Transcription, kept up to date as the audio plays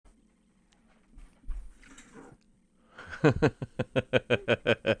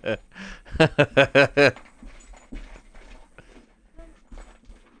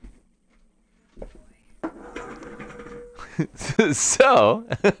So,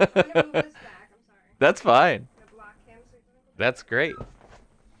 that's fine. That's great.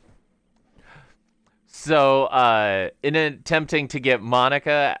 So, in attempting to get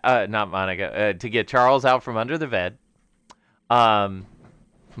to get Charles out from under the bed,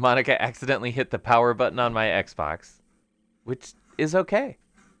 Monica accidentally hit the power button on my Xbox, which is okay.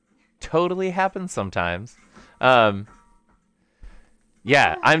 Totally happens sometimes.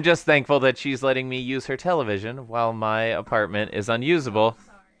 Yeah, I'm just thankful that she's letting me use her television while my apartment is unusable.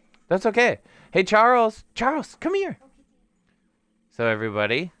 That's okay. Hey, Charles. Charles, come here. So,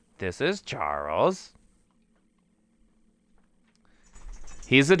 everybody, this is Charles.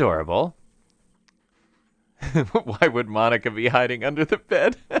 He's adorable. Why would Monica be hiding under the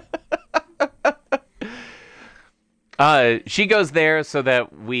bed? She goes there so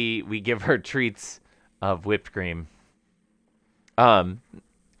that we give her treats of whipped cream.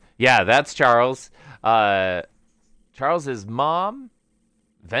 Yeah, that's Charles. Charles's mom,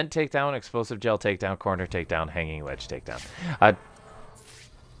 vent takedown, explosive gel takedown, corner takedown, hanging wedge takedown.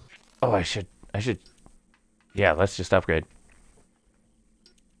 Oh, I should. Yeah, let's just upgrade.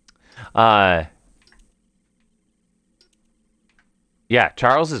 Yeah,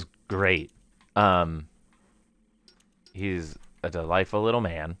 Charles is great. He's a delightful little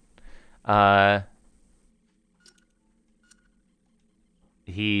man.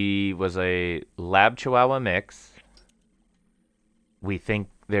 He was a lab chihuahua mix. We think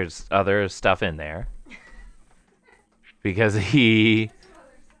there's other stuff in there. Because he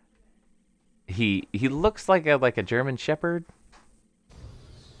looks like a German shepherd.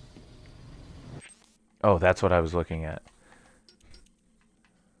 Oh, that's what I was looking at.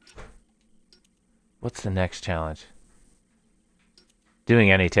 What's the next challenge?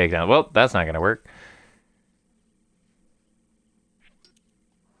 Doing any takedown. Well, that's not going to work.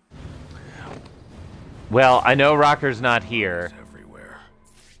 Well, I know Rocker's not here. Everywhere.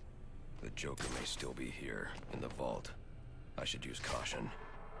 The Joker may still be here in the vault. I should use caution.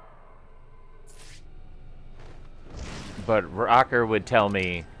 But Rocker would tell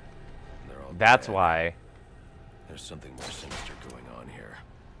me that's why. There's something more sinister going on here.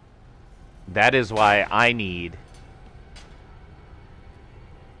 That is why I need.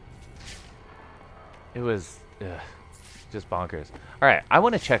 It was just bonkers. All right, I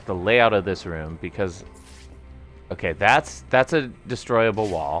want to check the layout of this room because, okay, that's a destroyable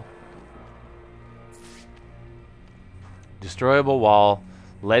wall. Destroyable wall,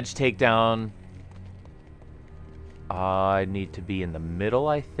 ledge takedown. I need to be in the middle,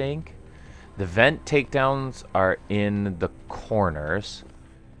 I think. The vent takedowns are in the corners,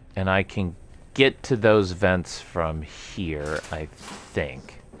 and I can get to those vents from here, I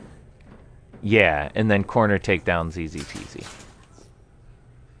think. Yeah, and then corner takedowns, easy peasy.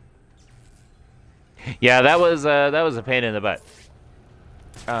 Yeah, that was a pain in the butt.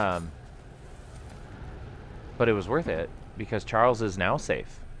 But it was worth it because Charles is now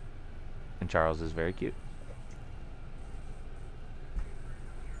safe, and Charles is very cute.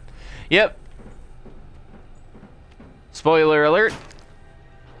 Yep. Spoiler alert.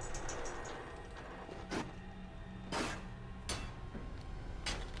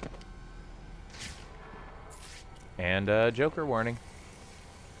 And Joker warning.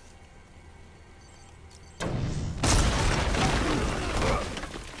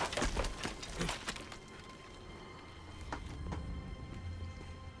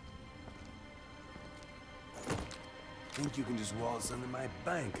 Think you can just waltz under my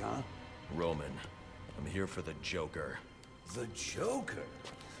bank, huh? Roman, I'm here for the Joker. The Joker?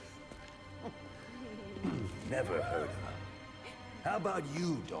 Never heard of him. How about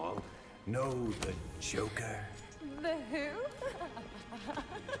you, dog? Know the Joker? The who?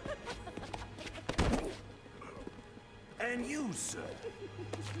 And you, sir?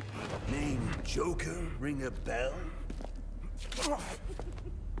 Name Joker ring a bell?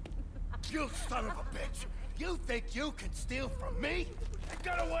 You son of a bitch! You think you can steal from me? I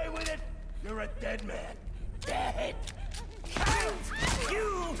got away with it? You're a dead man. Dead!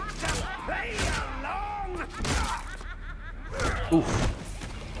 You just play along! Oof.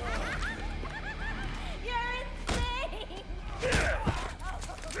 You're insane!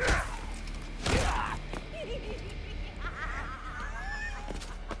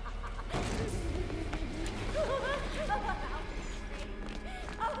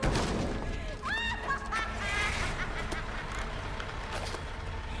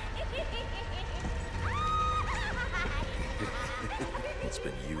 It's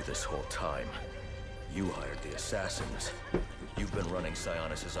been you this whole time. You hired the assassins. You've been running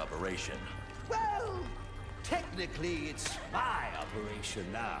Sionis' operation. Well, technically it's my operation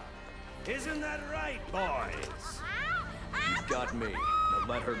now. Isn't that right, boys? You've got me. Now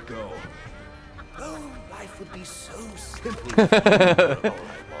let her go. Oh, life would be so simple if you were all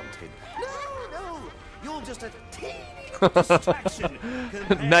I wanted. No, you're just a teeny little distraction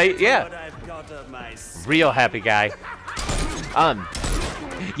compared Night, to yeah. what I've got up my sleeve. Real happy guy.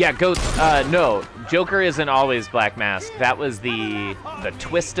 Yeah, Goats, no. Joker isn't always Black Mask. That was the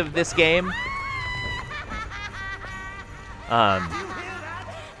twist of this game.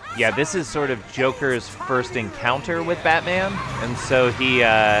 Yeah, this is sort of Joker's first encounter with Batman, and so he's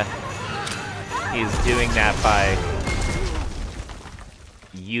doing that by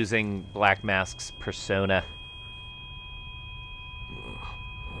using Black Mask's persona.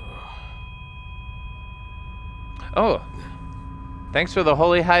 Oh, thanks for the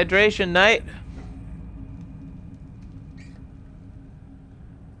holy hydration, Knight.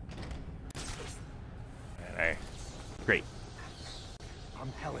 Alright, great.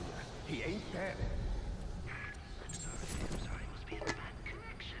 I'm telling you, he ain't dead. I'm sorry, must be a bad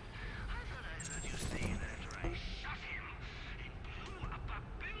connection. I thought I heard you say that I shot him and blew up a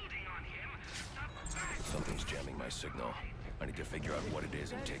building on him. Something's jamming my signal. I need to figure out what it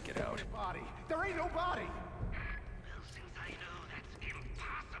is and take it out. Body. There ain't no body. Well, since I know that's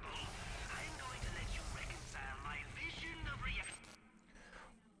impossible, I'm going to let you reconcile my vision of reality.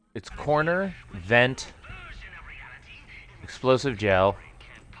 It's corner, vent, Version of reality. explosive gel.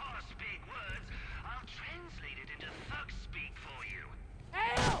 Can't parse big words. I'll translate it into thug speak for you.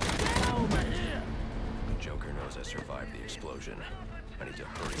 The Joker knows I survived the explosion. I need to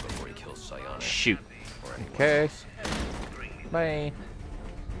hurry before he kills Sionis. Shoot. Or anyone Okay. else. Bye.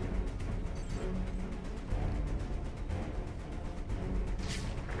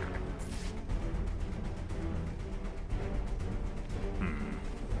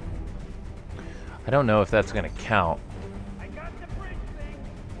 I don't know if that's gonna count. I got the bridge thing.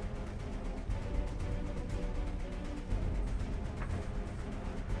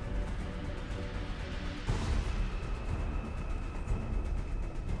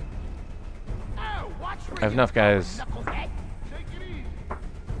 Oh, watch where I have you enough go, guys. knucklehead. Take it easy.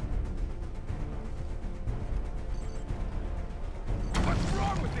 What's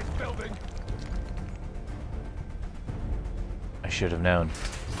wrong with this building? I should have known.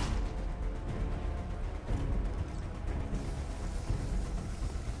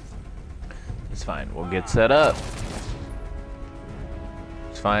 It's fine. We'll get set up.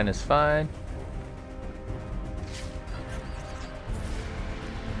 It's fine. It's fine.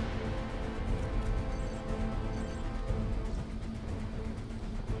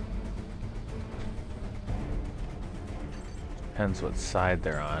 Depends what side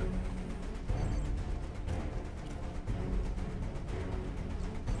they're on.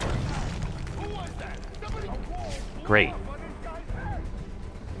 Who was that? Somebody call. Great. On this guy's head.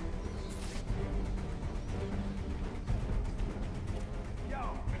 Yo,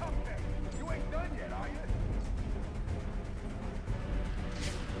 cupcake. You ain't done yet, are you?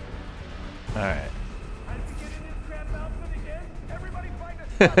 All right. How did you get in this crap outfit again? Everybody find a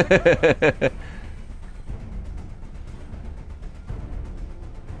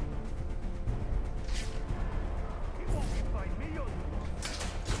He won't be fighting me.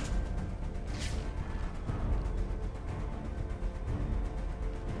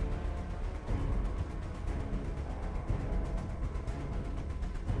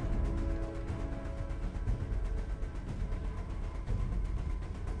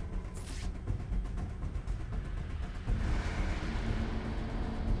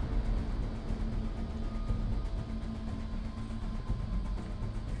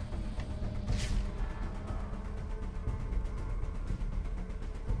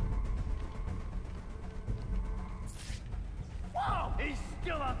 Whoa! He's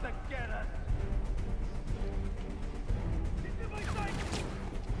still out to get us. He's in my sight.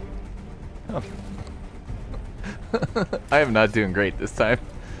 I am not doing great this time.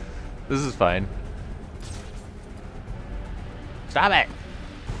 This is fine. Stop it!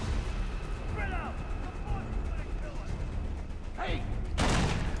 Spread out. The boss is gonna kill us. Hey!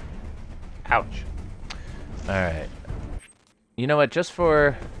 Ouch. Alright. You know what? Just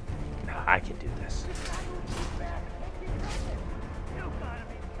for... I can do this. You gotta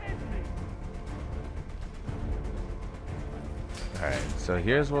be kidding me. Alright, so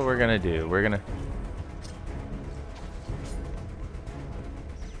here's what we're gonna do. We're gonna...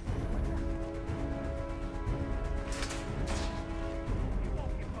 He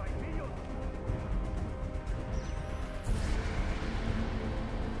won't be fighting me.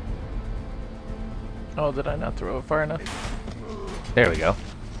 Oh, did I not throw it far enough? There we go.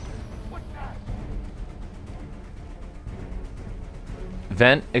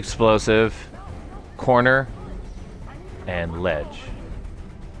 Vent, explosive, corner, and ledge.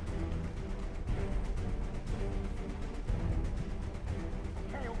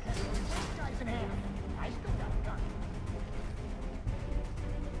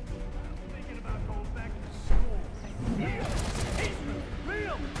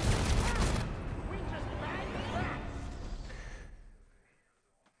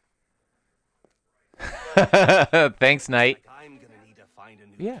 Thanks, Knight. I'm gonna need to find a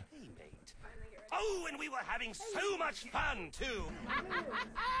new Yeah. teammate. Oh, and we were having so much fun too.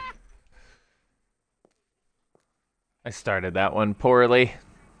 I started that one poorly.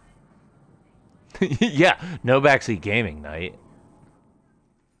 Yeah, no backseat gaming, Knight.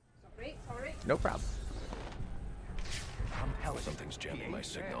 Sorry. No problem. Something's jamming my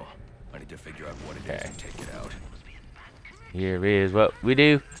signal. I need to figure out what it is Okay. and take it out. Here is what we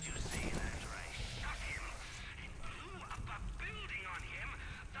do.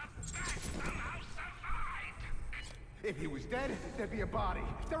 If he was dead, there'd be a body.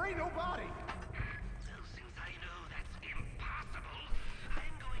 There ain't no body. Well, since I know that's impossible,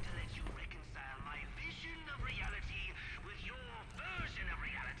 I'm going to let you reconcile my vision of reality with your version of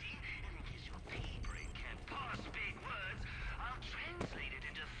reality. And in case your pea brain can't parse big words, I'll translate it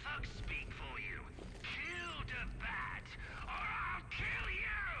into thug speak for you. Kill the bat, or I'll kill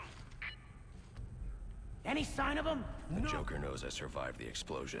you! Any sign of him? The Joker knows I survived the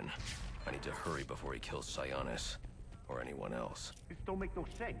explosion. I need to hurry before he kills Sionis. Or anyone else. This don't make no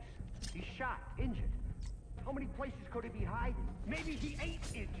sense. He's shot, injured. How many places could he be hiding? Maybe he ain't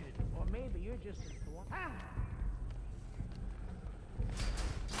injured. Or maybe you're just informed.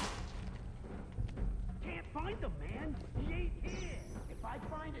 Can't find him, man. He ain't here. If I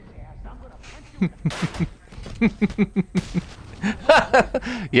find his ass, I'm gonna punch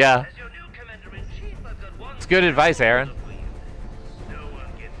you. Yeah, As your new commander-in-chief, I've got one it's good advice, Aaron. for you. No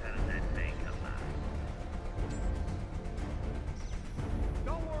one gets out of that bank alive.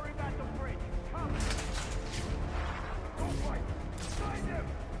 Don't worry about the bridge. Come. Don't fight. Find him.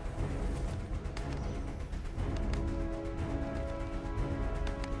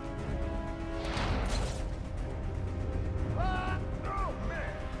 Ah! Oh,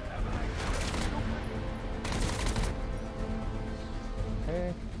 man. Have a nice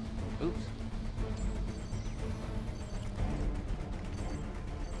Hey. Oops.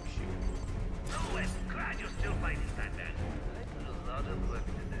 Oh, I'm glad you're still fighting, Batman. I put a lot of work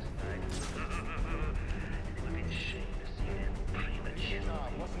into this night. And it would be a shame to see it end prematurely.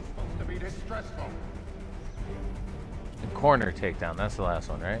 job wasn't supposed to be this stressful. Corner takedown. That's the last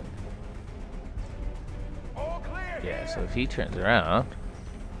one, right? All clear. Yeah, so if he turns around.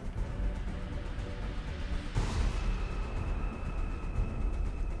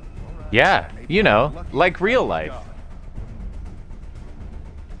 Yeah, you know, like real life.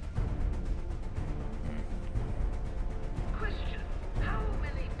 Question: how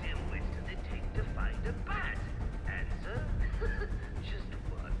many dimwits does it take to find a bat? Answer: just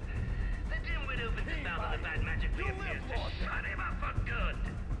one. The dimwit opens his mouth and the bat magically appears to shut him up for good.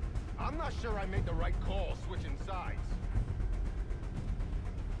 I'm not sure I made the right call switching sides.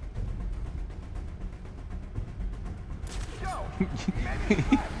 Yo, maybe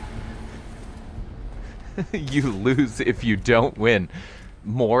You lose if you don't win.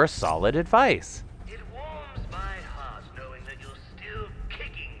 More solid advice. It warms my heart knowing that you're still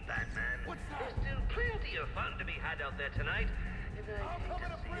kicking, Batman. There's still plenty of fun to be had out there tonight, and I hate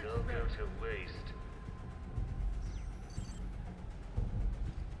to see it all go to waste.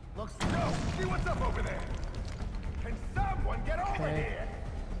 Looks no. See what's up over there. Can someone get over here?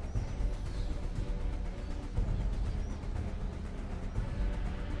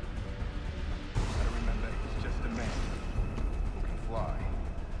 Gotta remember, he's just a man who can fly.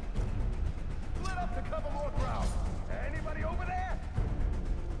 Split up to cover more ground. Anybody over there?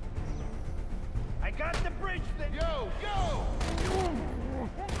 I got the bridge thing. Yo, yo!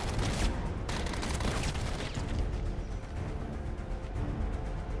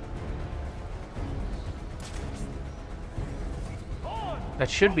 That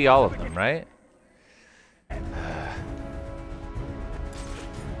should be all of them, right?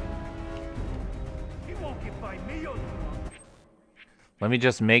 He won't get by me or Let me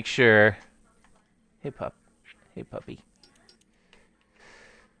just make sure. Hey, pup. Hey, puppy.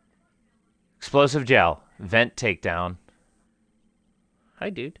 Explosive gel. Vent takedown. Hi,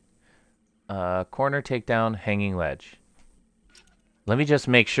 dude. Corner takedown, hanging ledge. Let me just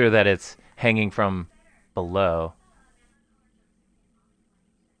make sure that it's hanging from below.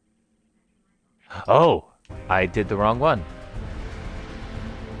 Oh, I did the wrong one.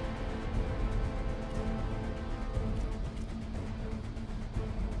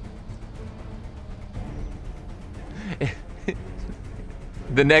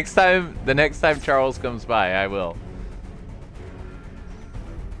 The next time Charles comes by, I will.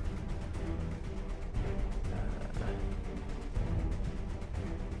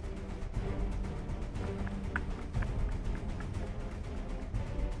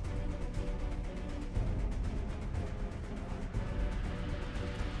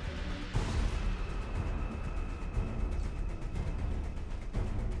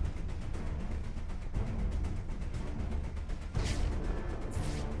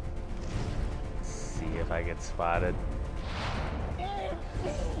 I get spotted.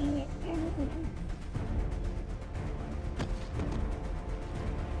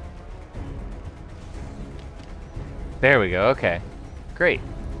 There we go. Okay. Great.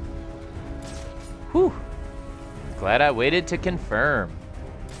 Whew. Glad I waited to confirm.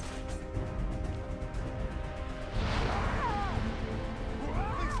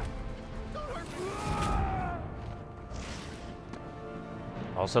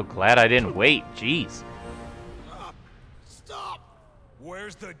 Also glad I didn't wait. Jeez.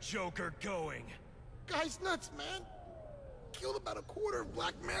 Where's the Joker going? Guy's nuts, man. Killed about a quarter of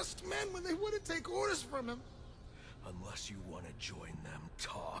Black Masked men when they wouldn't take orders from him. Unless you want to join them,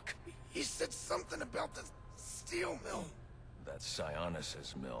 talk. He said something about the steel mill. That's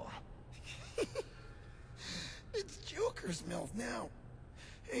Sionis's mill. It's Joker's mill now.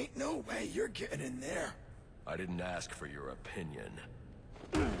 Ain't no way you're getting in there. I didn't ask for your opinion.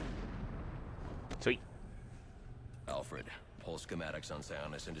 Sweet. Alfred, pull schematics on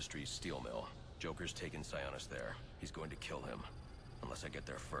Sionis Industries steel mill. Joker's taken Sionis there. He's going to kill him. Unless I get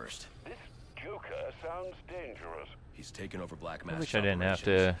there first. This Joker sounds dangerous. He's taken over Black Mask. I wish I didn't have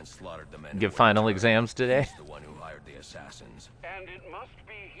to and slaughtered the men give who final went to her. exams today. He's the one who hired the assassins. And it must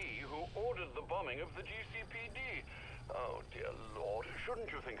be he who ordered the bombing of the GCPD. Oh, dear Lord. Shouldn't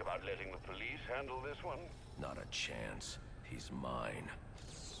you think about letting the police handle this one? Not a chance. He's mine.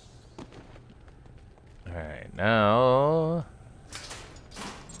 Alright, now...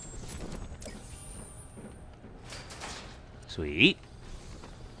 Sweet.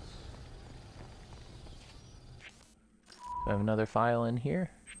 I have another file in here.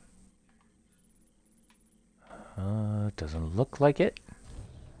 Doesn't look like it.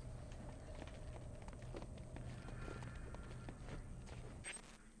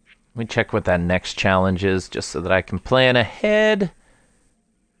 Let me check what that next challenge is, just so that I can plan ahead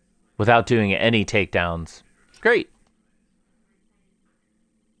without doing any takedowns. Great.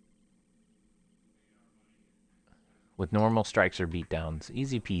 With normal strikes or beatdowns.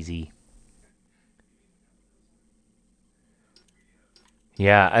 Easy peasy.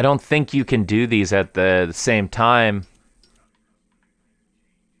 Yeah, I don't think you can do these at the same time.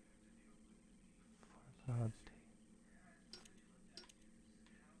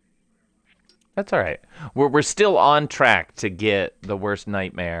 That's alright. We're still on track to get the worst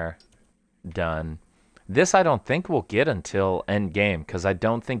nightmare done. This I don't think we'll get until end game, because I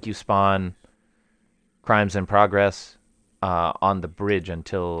don't think you spawn crimes in progress on the bridge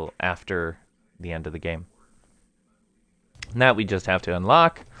until after the end of the game. And that we just have to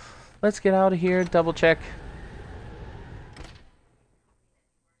unlock. Let's get out of here, double check.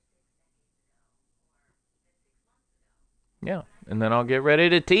 Yeah, and then I'll get ready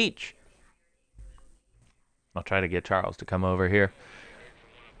to teach. I'll try to get Charles to come over here.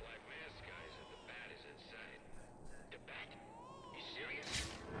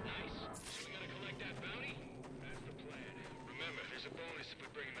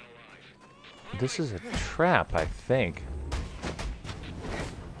 This is a trap, I think.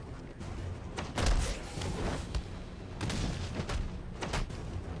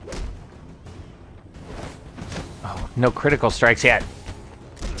 Oh, no critical strikes yet.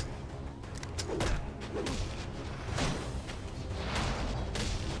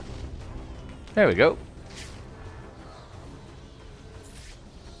 There we go.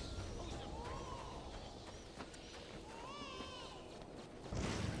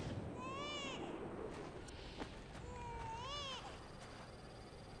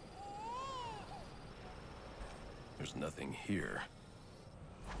 There's nothing here.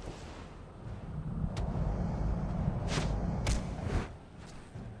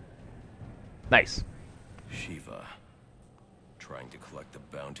 Nice. Shiva. Trying to collect the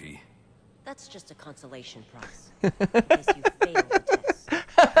bounty. That's just a consolation prize. In case you fail the test.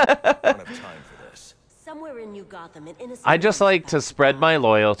 I don't have time for this. Somewhere in New Gotham, an innocent I just man like to passed spread my by.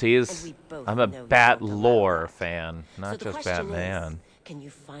 loyalties. And we both I'm a know you Bat want the lore limelight. fan, So not the just question Batman. is, can you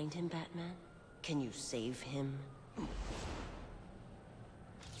find him, Batman? Can you save him?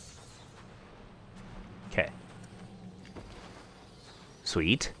 Okay.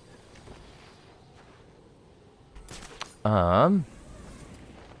 Sweet. So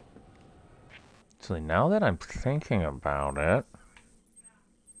now that I'm thinking about it,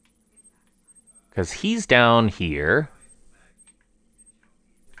 because he's down here.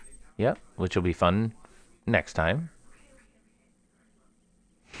 Yep, which will be fun next time.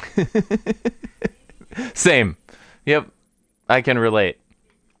 Same. Yep, I can relate.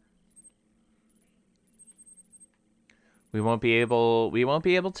 We won't be able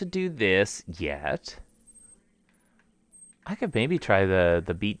to do this yet. I could maybe try the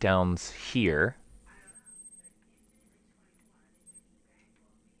beatdowns here.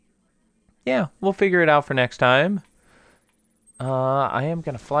 Yeah, we'll figure it out for next time. I am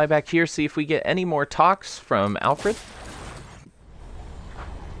gonna fly back here, see if we get any more talks from Alfred.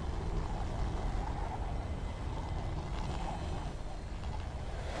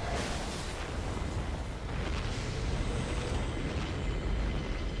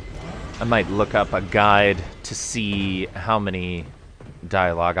 I might look up a guide to see how many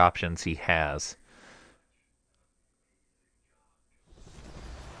dialogue options he has.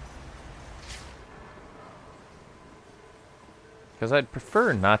 Because I'd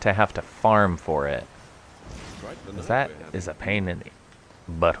prefer not to have to farm for it. Because that is a pain in the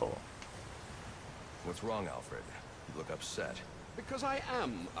butthole. What's wrong, Alfred? You look upset. Because I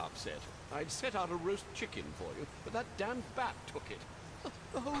am upset. I'd set out a roast chicken for you, but that damn bat took it.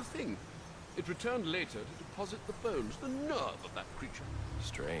 The whole thing. It returned later to deposit the bones. The nerve of that creature.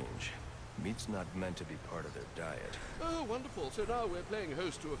 Strange. Meat's not meant to be part of their diet. Oh, wonderful. So now we're playing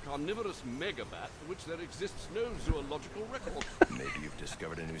host to a carnivorous megabat for which there exists no zoological record. Maybe you've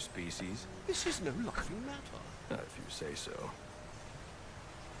discovered a new species? This is no laughing matter. If you say so.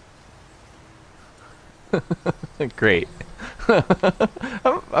 Great.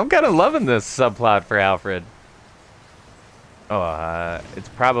 I'm kind of loving this subplot for Alfred. Oh, it's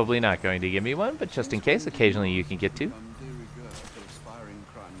probably not going to give me one, but just in case, occasionally you can get to.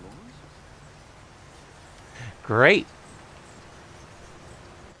 Great.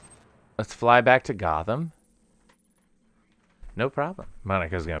 Let's fly back to Gotham. No problem.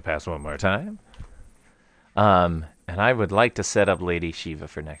 Monica's gonna pass one more time. And I would like to set up Lady Shiva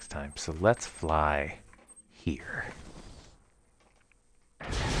for next time, so let's fly here.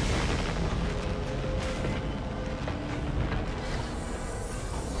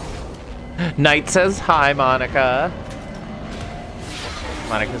 Knight says hi, Monica.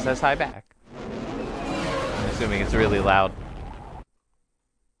 Monica says hi back. I'm assuming it's really loud.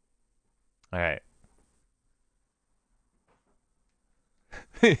 All right.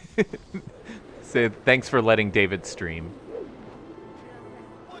 Say thanks for letting David stream.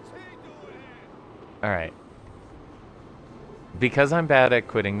 All right. Because I'm bad at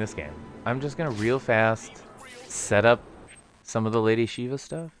quitting this game, I'm just gonna real fast set up some of the Lady Shiva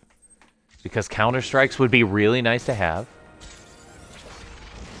stuff. Because counter strikes would be really nice to have.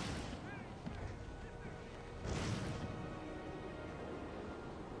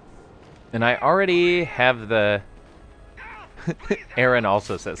 And I already have the... Aaron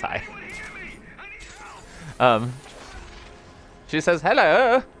also says hi. She says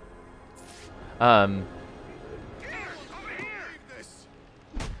hello.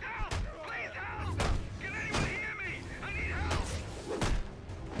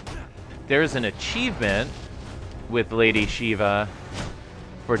 There's an achievement with Lady Shiva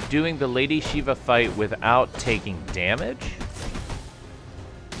for doing the Lady Shiva fight without taking damage.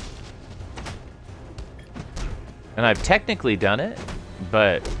 And I've technically done it,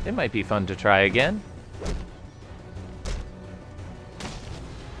 but it might be fun to try again.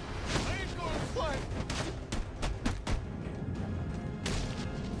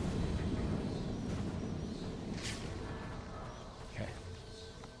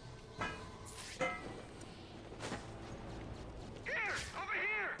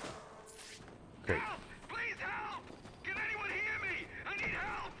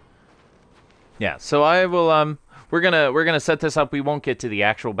 Yeah, so I will we're gonna set this up. We won't get to the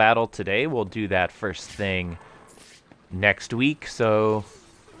actual battle today. We'll do that first thing next week, so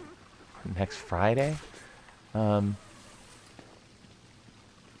next Friday. Gonna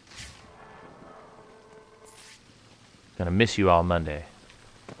miss you all Monday.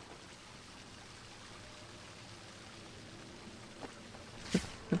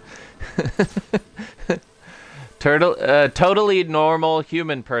 Totally normal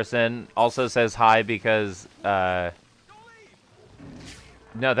human person also says hi because no,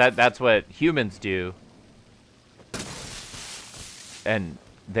 that's what humans do, and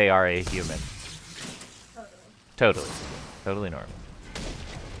they are a human. Totally. Totally normal.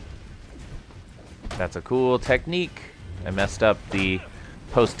 That's a cool technique. I messed up the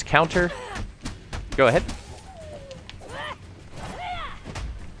post counter. Go ahead.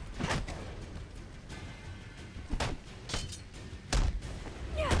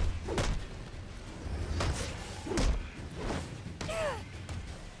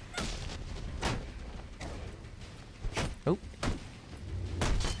 Oh.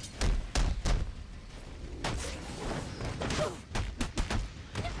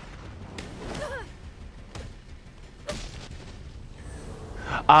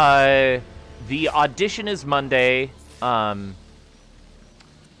 The audition is Monday.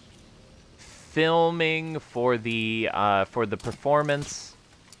 Filming for the performance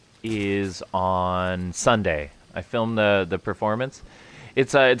is on Sunday. I filmed the performance.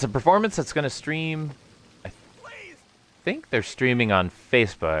 It's a performance that's going to stream. I think they're streaming on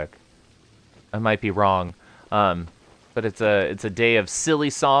Facebook. I might be wrong, but it's a day of silly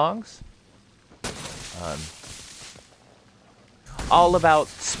songs. All about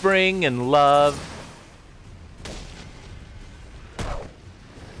spring and love.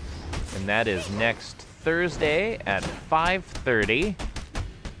 And that is next Thursday at 5:30.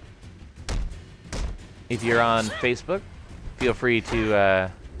 If you're on Facebook, feel free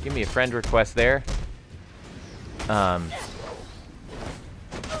to give me a friend request there. I'll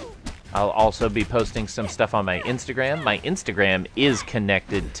also be posting some stuff on my Instagram. My Instagram is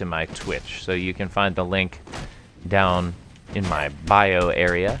connected to my Twitch, so you can find the link down in my bio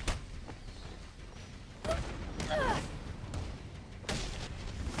area.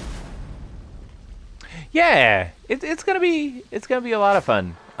 Yeah, it's gonna be a lot of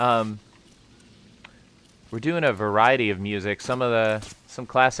fun. We're doing a variety of music. Some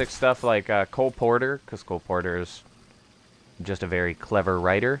classic stuff like Cole Porter, because Cole Porter is just a very clever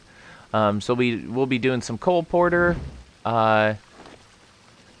writer. So we'll be doing some Cole Porter. There's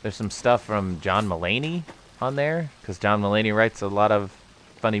some stuff from John Mulaney on there, because John Mulaney writes a lot of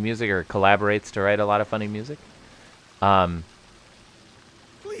funny music, or collaborates to write a lot of funny music. Tom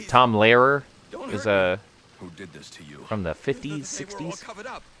Lehrer is Who did this to you? from the 50s, They were all 60s. covered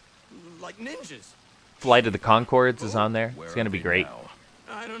up, like ninjas. Flight of the Conchords is on there. Where It's gonna are be they great. now?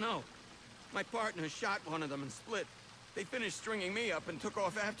 I don't know. My partner shot one of them and split. They finished stringing me up and took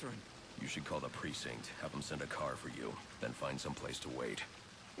off after him. You should call the precinct, have them send a car for you, then find some place to wait.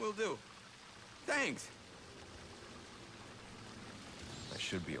 Will do. Thanks. I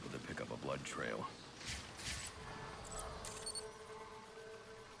should be able to pick up a blood trail.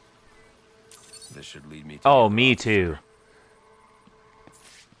 This should lead me to Oh, the other me officer. too.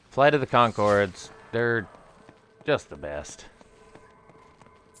 Flight of the Conchords. They're just the best.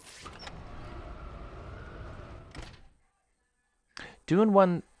 Doing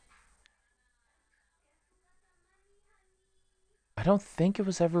one... I don't think it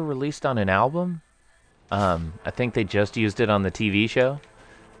was ever released on an album. I think they just used it on the TV show.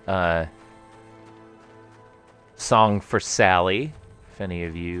 Song for Sally, if any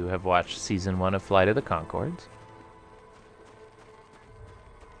of you have watched season 1 of Flight of the Conchords.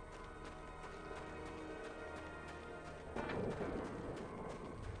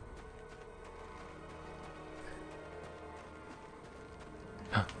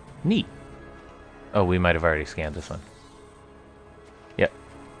 Neat. Oh, we might have already scanned this one. Yep.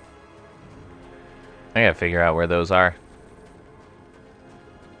 I gotta figure out where those are.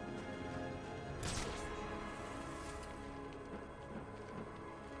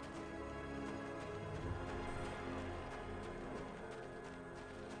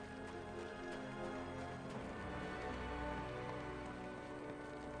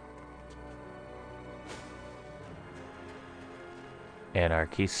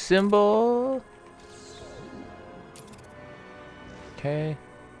 Anarchy symbol. Okay.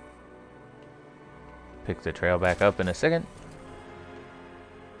 Pick the trail back up in a second.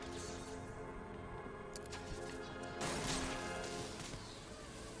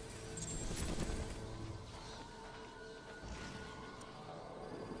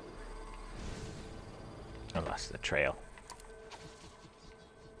 I lost the trail.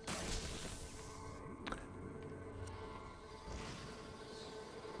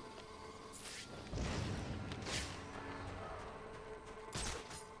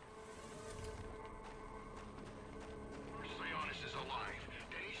 Sionis is alive.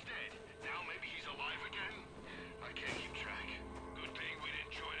 Then he's dead. Now maybe he's alive again? I can't keep track. Good thing we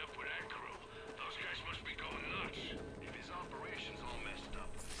didn't join up with that crew. Those guys must be going nuts. If his operation's all messed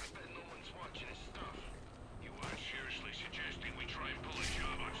up, I bet no one's watching his stuff. You aren't seriously suggesting we try and pull a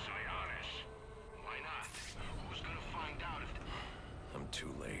job on Sionis? Why not? Who's gonna find out if... I'm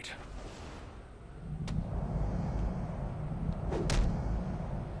too late.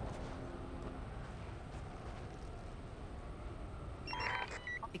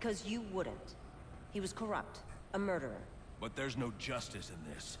 Because you wouldn't. He was corrupt, a murderer. But there's no justice in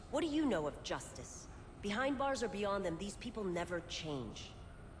this. What do you know of justice? Behind bars or beyond them, these people never change.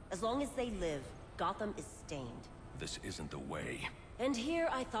 As long as they live, Gotham is stained. This isn't the way. And here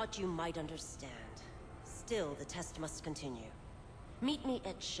I thought you might understand. Still, the test must continue. Meet me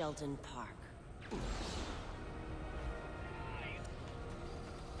at Sheldon Park.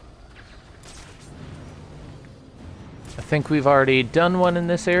 I think we've already done one in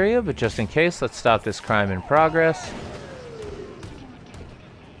this area, but just in case, let's stop this crime in progress.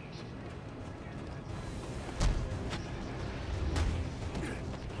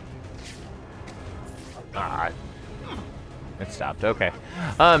 Ah, it stopped. Okay.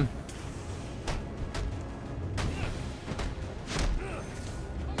 Not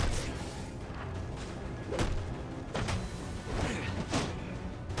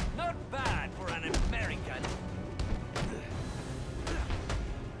bad for an American.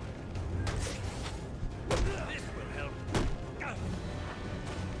 This will help.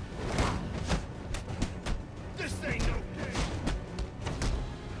 This ain't okay.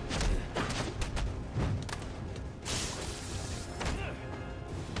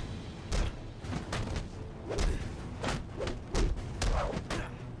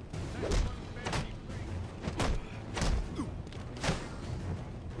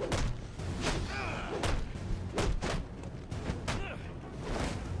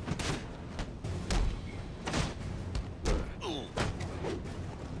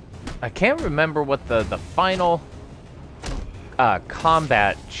 I can't remember what the final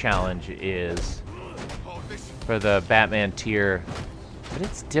combat challenge is for the Batman tier, but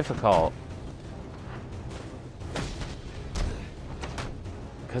it's difficult.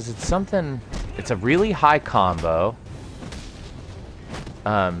 Because it's something, it's a really high combo.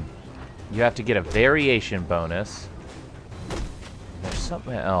 You have to get a variation bonus. There's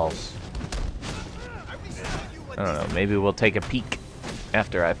something else. I don't know, maybe we'll take a peek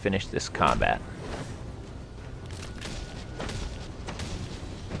after I finish this combat.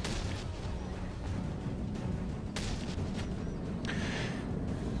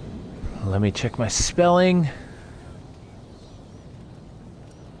 Let me check my spelling.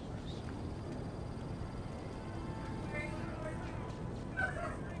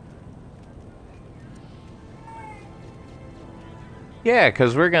 Yeah,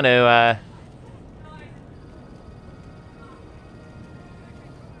 because we're going to...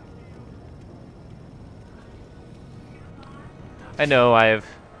 I know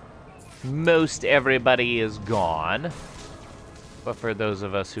most everybody is gone, but for those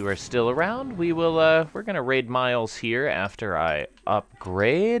of us who are still around, we're gonna raid Miles here after I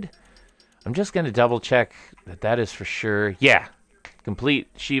upgrade. I'm just gonna double check that is for sure. Yeah, complete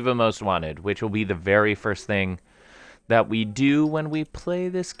Shiva Most Wanted, which will be the very first thing that we do when we play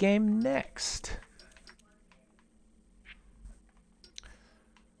this game next.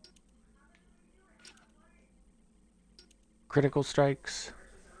 Critical strikes,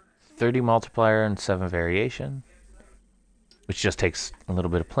 30 multiplier and 7 variation, which just takes a little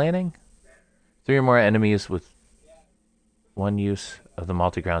bit of planning. 3 or more enemies with 1 use of the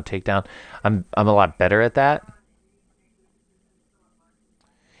multi-ground takedown. I'm a lot better at that.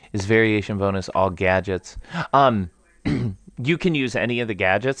 Is variation bonus all gadgets? You can use any of the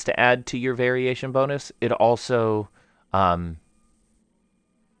gadgets to add to your variation bonus. It also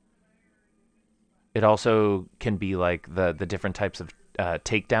can be like the different types of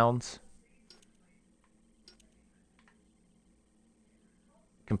takedowns.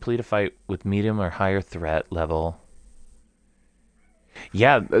 Complete a fight with medium or higher threat level.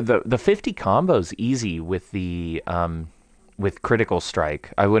 Yeah, the 50 combo's easy with the with critical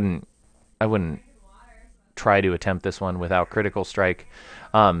strike. I wouldn't try to attempt this one without critical strike.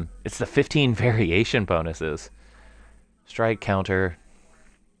 It's the 15 variation bonuses. Strike counter.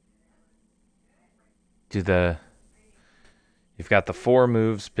 You've got the 4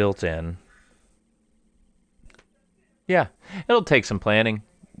 moves built in. Yeah, it'll take some planning,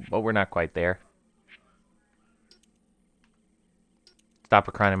 but we're not quite there. Stop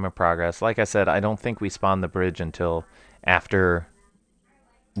a crime in progress. Like I said, I don't think we spawn the bridge until after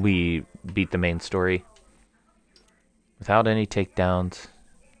we beat the main story. Without any takedowns.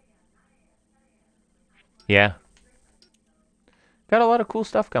 Yeah. Got a lot of cool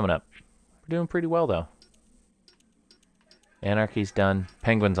stuff coming up. We're doing pretty well, though. Anarchy's done.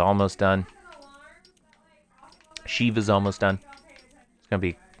 Penguin's almost done. Shiva's almost done.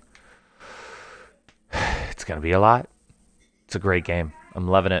 It's gonna be a lot. It's a great game. I'm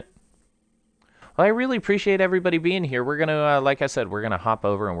loving it. Well, I really appreciate everybody being here. We're gonna, like I said, we're gonna hop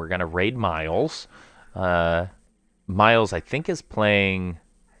over and we're gonna raid Miles. Miles, I think, is playing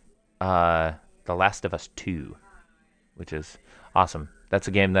The Last of Us 2, which is awesome. That's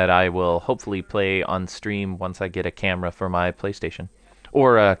a game that I will hopefully play on stream once I get a camera for my PlayStation.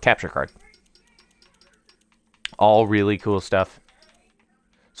 Or a capture card. All really cool stuff.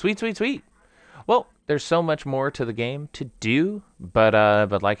 Sweet, sweet, sweet. Well, there's so much more to the game to do, but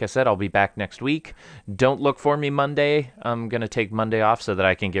like I said, I'll be back next week. Don't look for me Monday. I'm going to take Monday off so that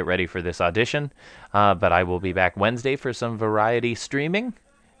I can get ready for this audition. But I will be back Wednesday for some variety streaming,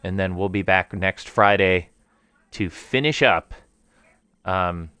 and then we'll be back next Friday to finish up,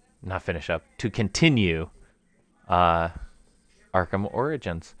 not finish up, to continue Arkham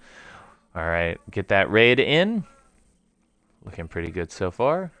Origins. All right, get that raid in. Looking pretty good so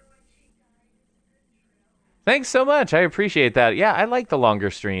far. Thanks so much. I appreciate that. Yeah, I like the longer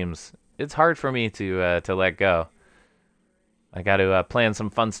streams. It's hard for me to let go. I got to plan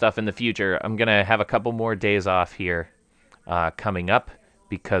some fun stuff in the future. I'm going to have a couple more days off here coming up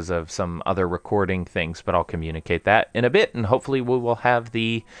because of some other recording things, but I'll communicate that in a bit, and hopefully we will have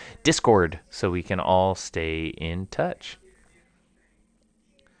the Discord so we can all stay in touch.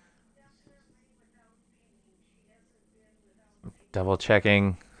 Double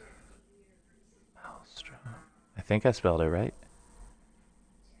checking. I think I spelled it right.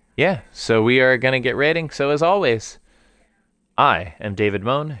 Yeah, so we are going to get rating. So as always, I am David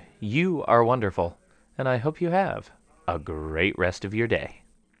Moan. You are wonderful. And I hope you have a great rest of your day.